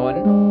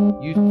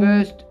tznon, you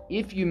first,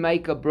 if you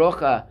make a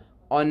brocha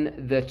on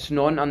the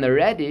tznon, on the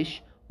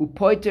radish,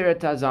 upoiter et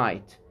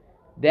hazait,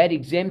 that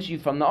exempts you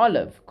from the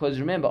olive. Because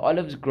remember,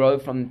 olives grow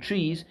from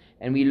trees,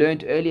 and we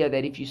learned earlier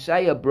that if you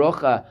say a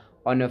brocha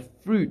on a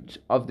fruit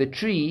of the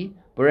tree,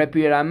 Borei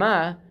Pri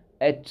Ramah,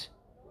 it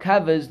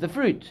covers the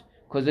fruit,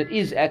 because it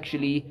is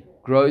actually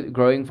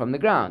growing from the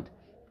ground.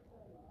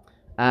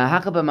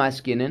 Hakaba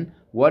maskinen,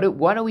 what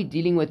are we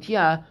dealing with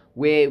here?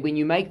 Where when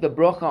you make the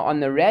brocha on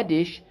the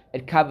radish,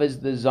 it covers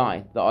the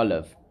zait, the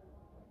olive.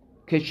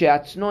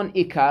 Kesheatznon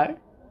ikar,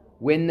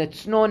 when the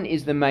tznon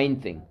is the main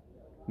thing,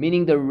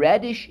 meaning the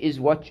radish is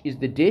what is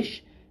the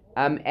dish,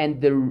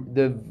 and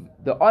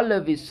the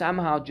olive is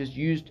somehow just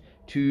used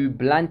to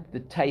blunt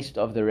the taste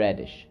of the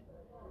radish.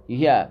 You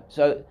hear?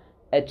 So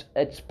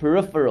it's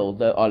peripheral,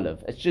 the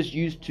olive. It's just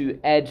used to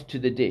add to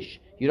the dish.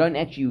 You don't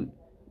actually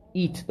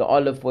eat the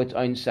olive for its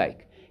own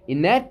sake.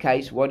 In that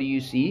case, what do you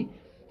see?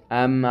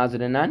 In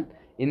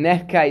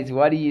that case,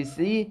 what do you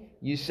see?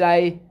 You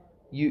say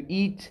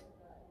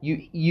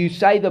you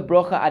say the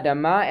brocha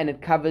adama, and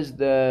it covers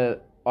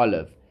the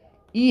olive.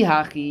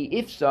 Ihachi,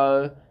 if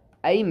so,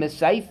 a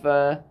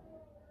meseifa,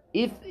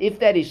 if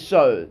that is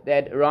so,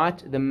 that right,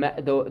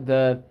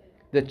 the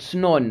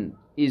tznon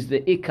is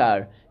the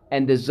ikar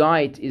and the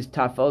zait is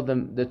tafel,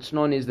 the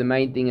tznon is the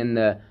main thing and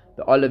the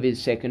olive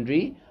is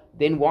secondary,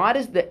 then why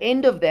does the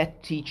end of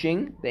that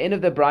teaching, the end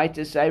of the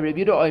Braita say, Rabbi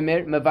Yehuda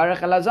Omer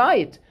mevarech ala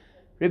zait?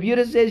 Rabbi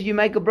Yehuda says you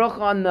make a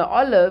bracha on the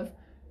olive,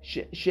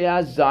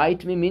 she'az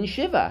zait mimin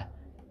shiva.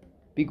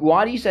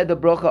 Why do you say the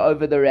bracha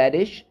over the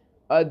radish,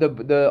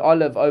 the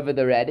olive over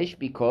the radish?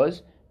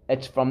 Because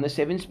it's from the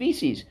 7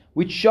 species,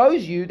 which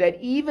shows you that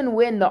even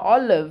when the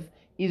olive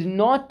is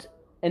not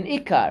an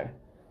ikar,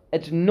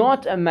 it's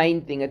not a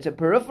main thing, it's a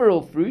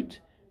peripheral fruit,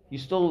 you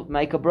still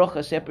make a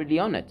bracha separately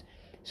on it.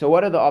 So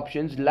what are the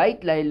options?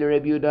 Late Rabbi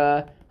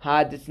Yehuda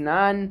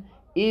hadisnan.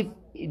 If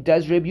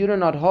does Rabbi Yehuda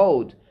not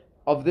hold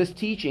of this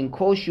teaching?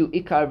 Koshu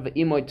ikar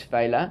v'imoy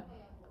tefela.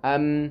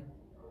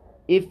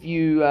 If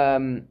you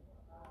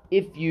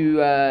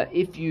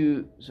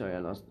sorry, I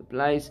lost the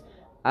place.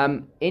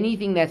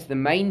 Anything that's the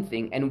main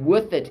thing, and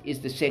with it is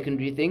the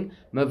secondary thing.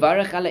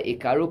 Mevarech ala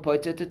ikaru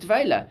poter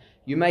tefela.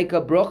 You make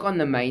a broch on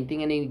the main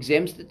thing, and it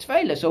exempts the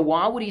tefela. So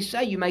why would he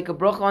say you make a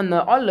broch on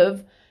the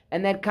olive,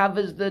 and that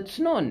covers the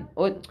tznon?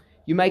 Or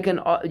you make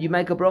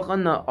a broch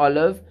on the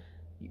olive.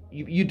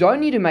 You don't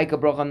need to make a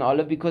broch on the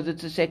olive because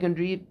it's a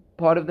secondary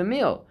part of the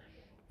meal.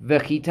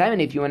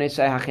 And if you want to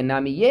say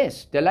hachinami,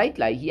 yes,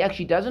 delately, he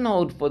actually doesn't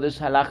hold for this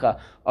halacha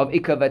of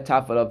ikar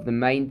v'tafel, of the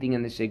main thing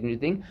and the secondary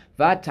thing.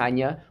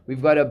 V'atanya,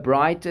 we've got a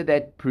brighter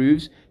that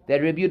proves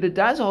that Rabbi Yehuda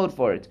does hold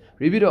for it.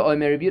 Rabbi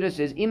Yehuda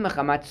says, Im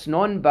mechamat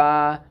snon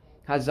ba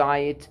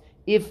hazayit,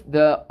 if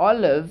the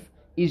olive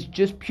is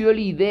just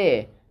purely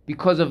there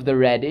because of the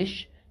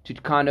radish, to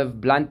kind of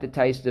blunt the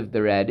taste of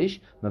the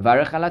radish,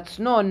 mavarech alat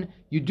snon,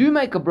 you do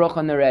make a broch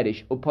on the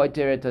radish,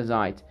 upoiter et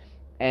hazayit,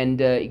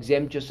 and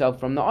exempt yourself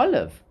from the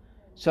olive.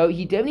 So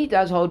he definitely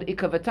does hold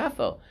ikar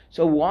v'tafel.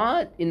 So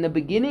what in the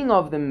beginning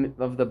of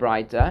the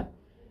Braita,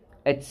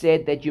 it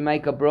said that you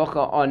make a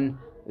brocha on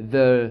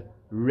the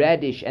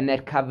radish and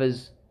that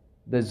covers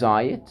the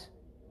zayit,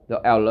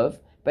 the olive.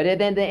 But at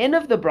the end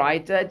of the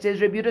Braita, it says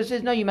Rabbi Yehuda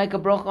says no, you make a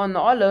brocha on the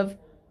olive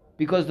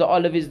because the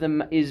olive is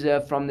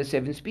from the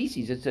 7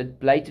 species. It's a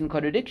blatant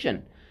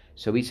contradiction.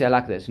 So we say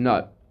like this: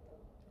 no.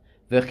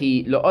 And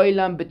we're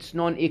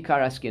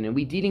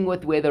dealing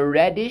with where the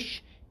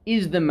radish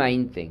is the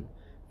main thing.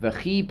 And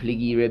what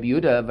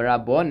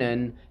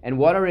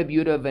are Rabbi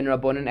Yehuda and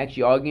Rabbanan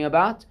actually arguing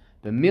about?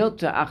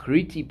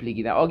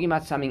 They're arguing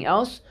about something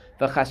else.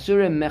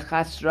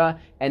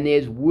 And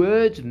there's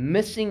words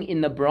missing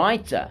in the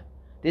Braita.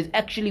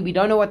 We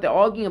don't know what they're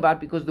arguing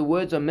about because the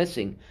words are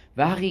missing.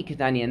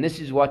 And this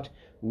is what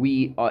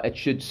it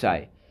should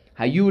say.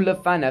 If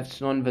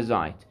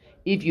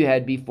you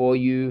had before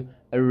you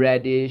a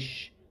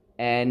radish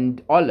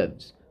and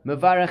olives,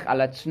 Mevarech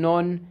alat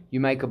snon, you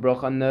make a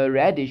broch on the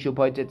radish, you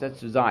put it at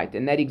zayit,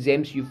 and that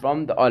exempts you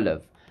from the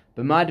olive.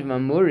 B'mad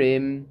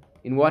v'amurim,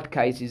 in what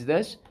case is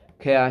this?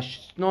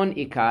 Ke'ash snon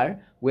ikar,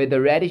 where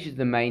the radish is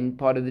the main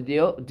part of the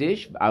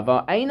dish.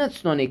 Ava einat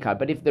snon ikar,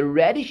 but if the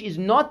radish is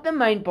not the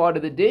main part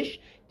of the dish,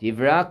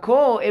 divrei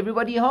hakol,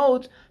 everybody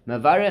holds.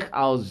 Mevarech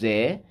al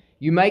zeh,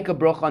 you make a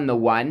broch on the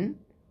one,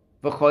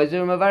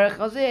 v'chozer mevarech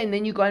al zeh, and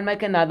then you go and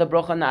make another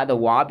broch on the other.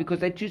 Why? Because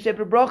they're 2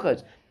 separate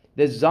brochas.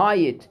 The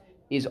zayit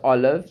is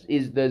olives,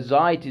 the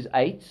zayit is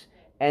 8,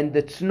 and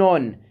the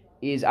tznon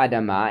is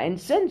adama. And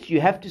since you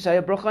have to say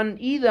a bracha on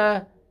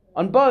either,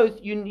 on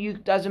both, you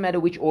doesn't matter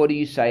which order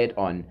you say it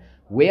on.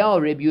 Where are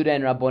Rabbi Yehuda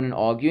and Rabbanan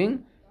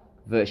arguing?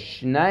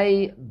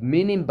 V'shnei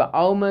minim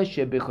ba'alma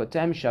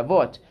shebichotem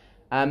shavot.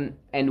 And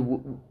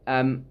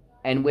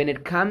when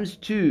it comes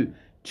to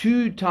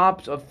 2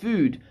 types of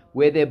food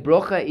where their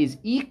bracha is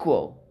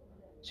equal,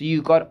 so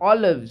you've got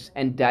olives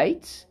and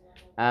dates.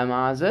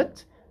 How's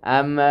it?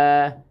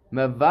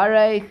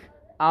 Mavarech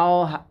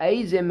al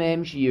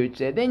ha'ezemem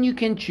shiyurtze. Then you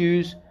can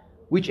choose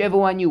whichever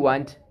one you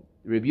want.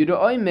 Rabbi Yehuda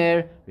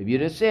Omer, Rabbi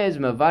Yehuda says,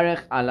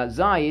 Mavarech al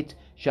zayit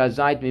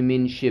shazayit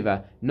mimin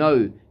shiva.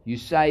 No, you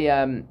say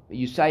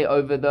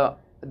over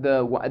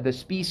the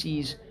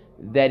species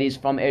that is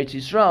from Eretz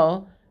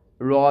Yisrael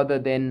rather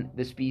than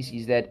the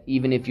species that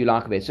even if you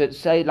like it. So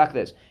say it like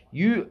this: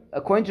 you,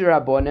 according to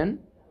Rabbanan,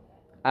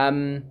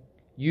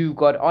 you've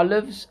got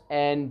olives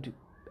and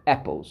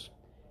apples.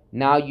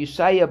 Now you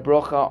say a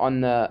brocha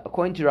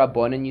according to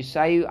Rabbanan, you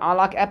say, I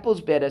like apples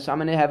better, so I'm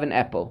going to have an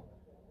apple.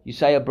 You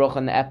say a brocha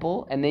on the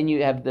apple, and then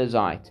you have the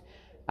zayit.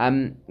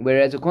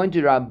 Whereas according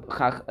to Rabbi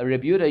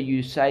Yehuda,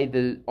 you say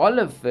the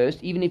olive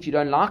first, even if you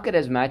don't like it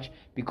as much,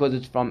 because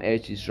it's from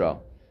Eretz Yisrael.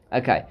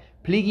 Okay.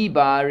 Pligi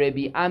ba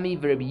Rabbi Ami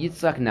v'Rabbi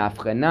Yitzchak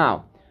nafcha.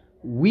 Now,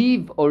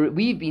 we've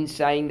been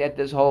saying that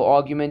this whole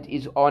argument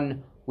is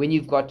on when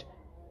you've got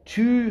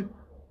 2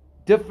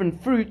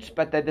 different fruits,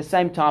 but they're the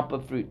same type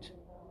of fruit.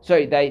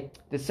 Sorry, they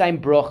the same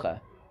brocha,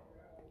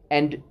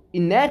 and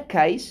in that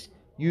case,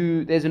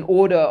 there's an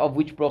order of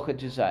which brocha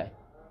to say.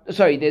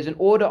 Sorry, there's an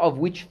order of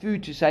which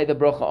food to say the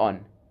brocha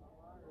on.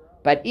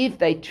 But if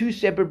they're 2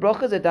 separate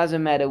brochas, it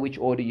doesn't matter which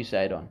order you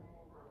say it on.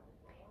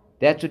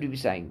 That's what we're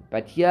saying.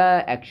 But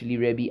here, actually,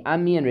 Rabbi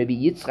Ami and Rabbi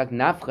Yitzchak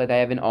Nafcha, they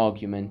have an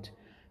argument.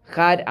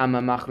 Chad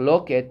ama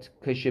machloket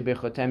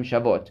keshebechotem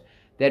shavot.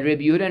 That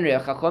Rabbi Yehuda and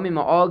Rabbi Chachamim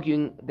are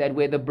arguing that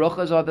where the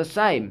brochas are the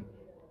same,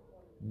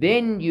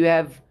 then you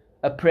have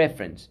a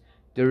preference.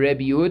 The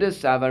Rabbi Yehuda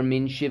savar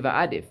min shiva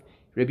adif.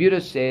 Rabbi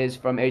Yehuda says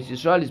from Eretz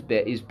Yisrael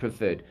is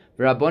preferred.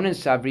 Rabbanan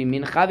savri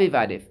min chaviv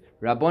adif.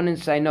 Rabbanan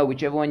say no,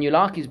 whichever one you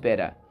like is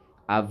better.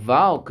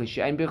 Aval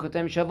kashayin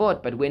bechotem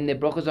shavot. But when the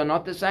brachas are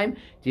not the same,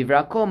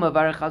 tivrakol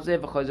mavarech hazeh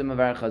v'chozer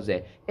mavarech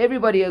hazeh.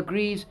 Everybody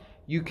agrees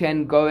you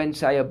can go and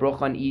say a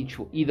bracha on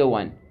either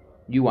one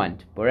you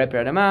want. Borei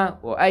Pri Adama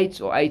or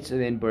eitz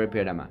and then Borei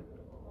Pri Adama.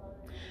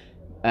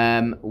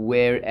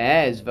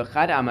 Whereas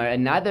V'chad Amar,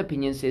 another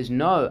opinion says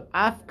no.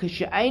 Af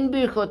kashayin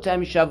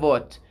bechotem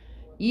shavot.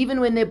 Even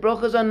when their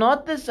brachas are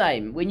not the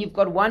same, when you've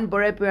got one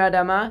Borei Pri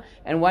Adama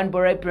and one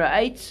Borei Pri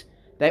Eitz,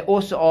 they're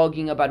also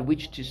arguing about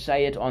which to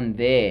say it on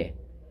there.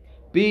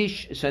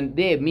 Bish, so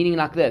there, meaning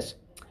like this.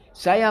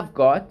 Say I've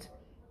got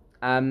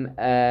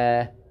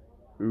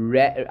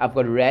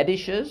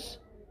radishes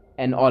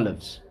and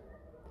olives.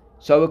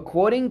 So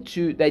according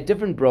to, they're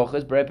different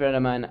brachas, Borei Pri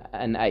Adama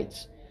and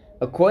Eitz.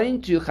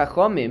 According to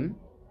Chachamim,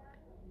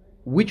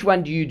 which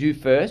one do you do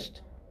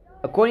first?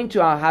 According to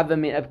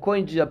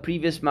the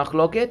previous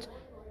machloket,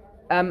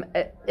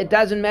 it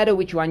doesn't matter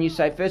which one you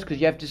say first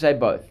because you have to say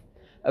both.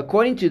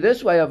 according to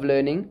this way of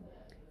learning,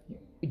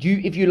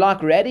 if you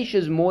like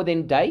radishes more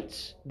than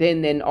dates,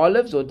 than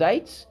olives or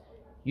dates,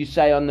 you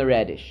say on the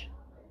radish,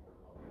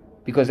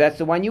 because that's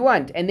the one you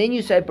want, and then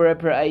you say borei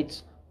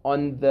para'etz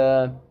on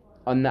the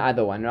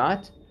other one,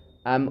 right?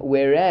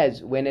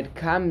 Whereas when it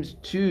comes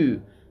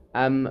to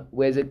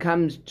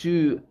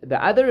the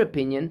other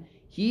opinion,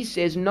 he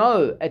says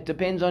no. It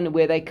depends on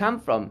where they come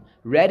from.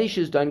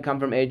 Radishes don't come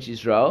from Eretz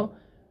Yisrael,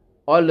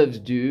 olives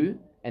do,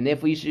 and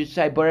therefore you should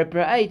say borei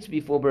para'etz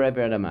before borei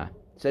paradama.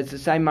 So it's the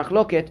same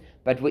machloket,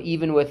 but we're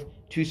even with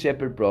two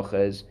separate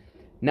brochas.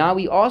 Now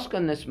we ask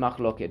on this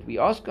machloket. We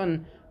ask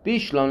on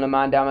Bishlon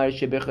Laman Damar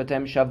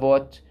Shebechotem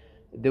Shavot,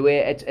 the way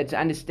it's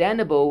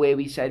understandable where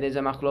we say there's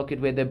a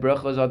machloket where the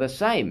brochas are the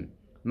same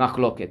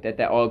machloket that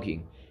they're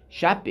arguing.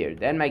 Shapir,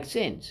 that makes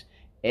sense.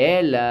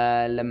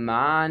 Ela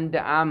Laman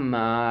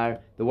Amar,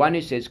 the one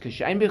who says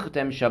Kashain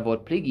Bechotem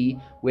Shavot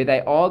Pligi, where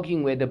they're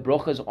arguing where the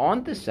brochas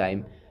aren't the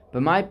same.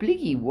 But my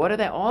Pligi, what are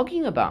they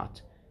arguing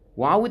about?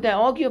 Why would they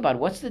argue about?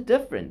 What's the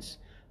difference?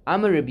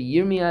 Amar Rabbi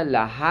Yirmiyah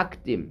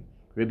lahaktim.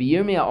 Rabbi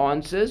Yirmiyah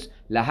answers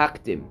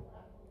lahaktim,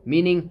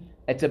 meaning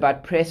it's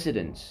about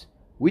precedence.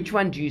 Which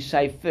one do you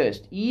say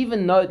first?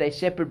 Even though they're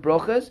separate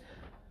brochas,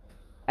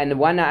 and the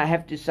one I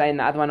have to say and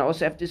the other one I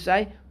also have to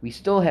say, we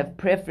still have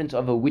preference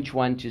over which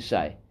one to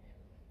say.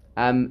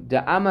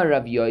 The Amar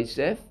Rav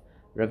Yosef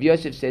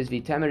says,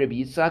 V'tamar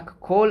Rabbi Yitzchak,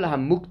 Kol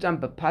hamuktam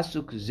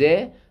b'pasuk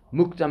zeh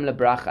muktam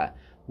lebracha.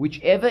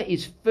 Whichever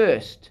is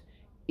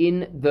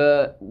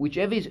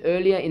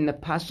earlier in the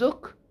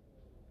pasuk,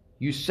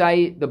 you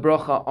say the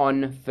bracha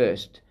on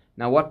first.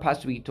 Now, what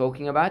pasuk are we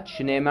talking about?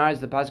 Shneimar is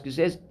the pasuk who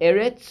says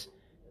Eretz.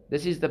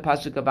 This is the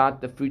pasuk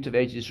about the fruit of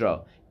Eretz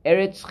Yisrael.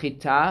 Eretz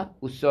chita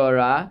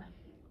usora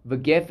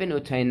v'gefen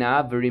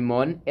uteina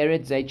v'rimon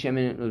eretz zeit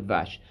shemen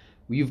udvash.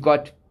 You've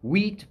got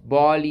wheat,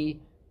 barley,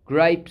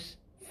 grapes,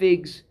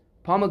 figs,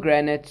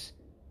 pomegranates,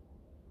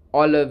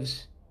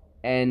 olives,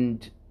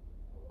 and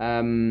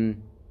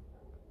shemen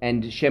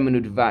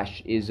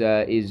udvash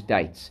is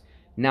dates.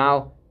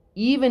 Now,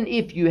 even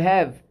if you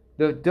have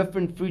the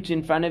different fruits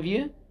in front of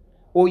you,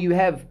 or you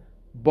have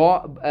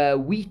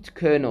wheat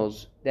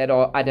kernels that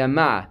are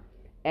adamah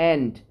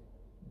and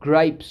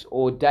grapes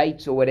or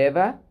dates or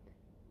whatever,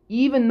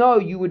 even though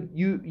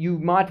you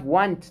might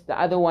want the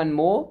other one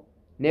more,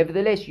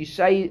 nevertheless you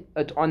say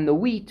it on the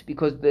wheat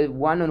because the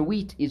one on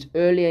wheat is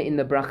earlier in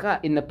the bracha,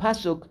 in the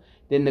pasuk,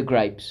 than the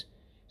grapes.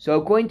 So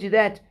according to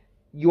that,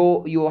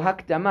 your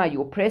hakdama,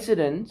 your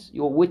precedence,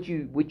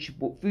 which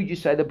food you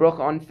say the bracha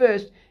on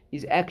first,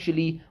 is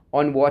actually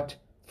on what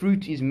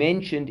fruit is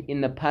mentioned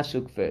in the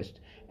pasuk first.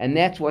 And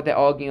that's what they're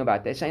arguing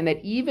about. They're saying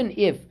that even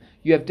if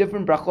you have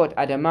different brachot,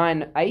 adama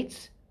and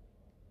eitz,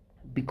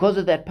 because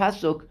of that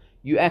pasuk,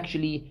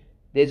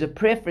 there's a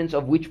preference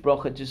of which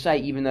bracha to say,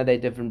 even though they're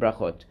different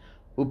brachot.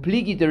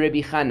 Upligi de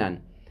Rabbi Chanan.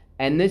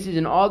 And this is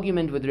an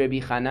argument with Rabbi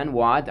Chanan.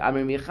 What?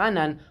 Rabbi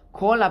Chanan,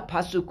 kol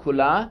pasuk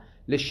kula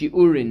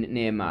l'shiurin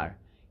ne'emar.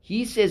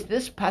 He says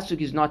this pasuk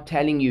is not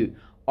telling you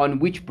on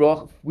which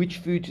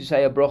food to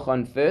say a bracha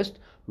on first.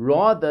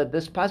 Rather,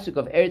 this pasuk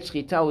of Eretz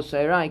Chita,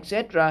 Usaira,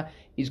 etc.,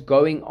 is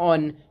going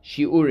on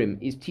shiurim,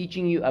 is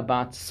teaching you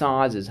about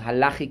sizes,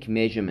 halachic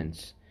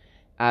measurements.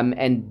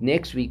 And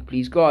next week,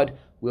 please God,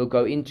 we'll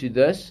go into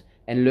this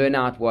and learn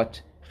out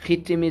what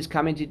chitim is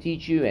coming to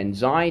teach you, and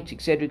zait,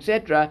 etc.,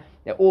 etc.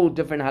 They're all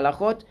different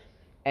halachot.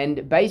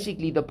 And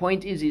basically, the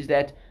point is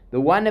that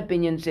the one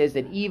opinion says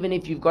that even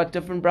if you've got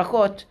different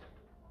brachot,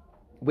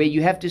 where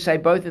you have to say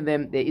both of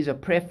them, there is a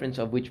preference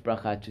of which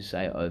bracha to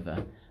say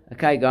over.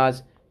 Okay,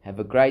 guys, have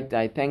a great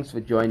day. Thanks for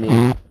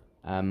joining,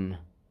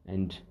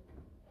 and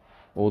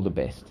all the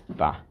best.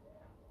 Bye.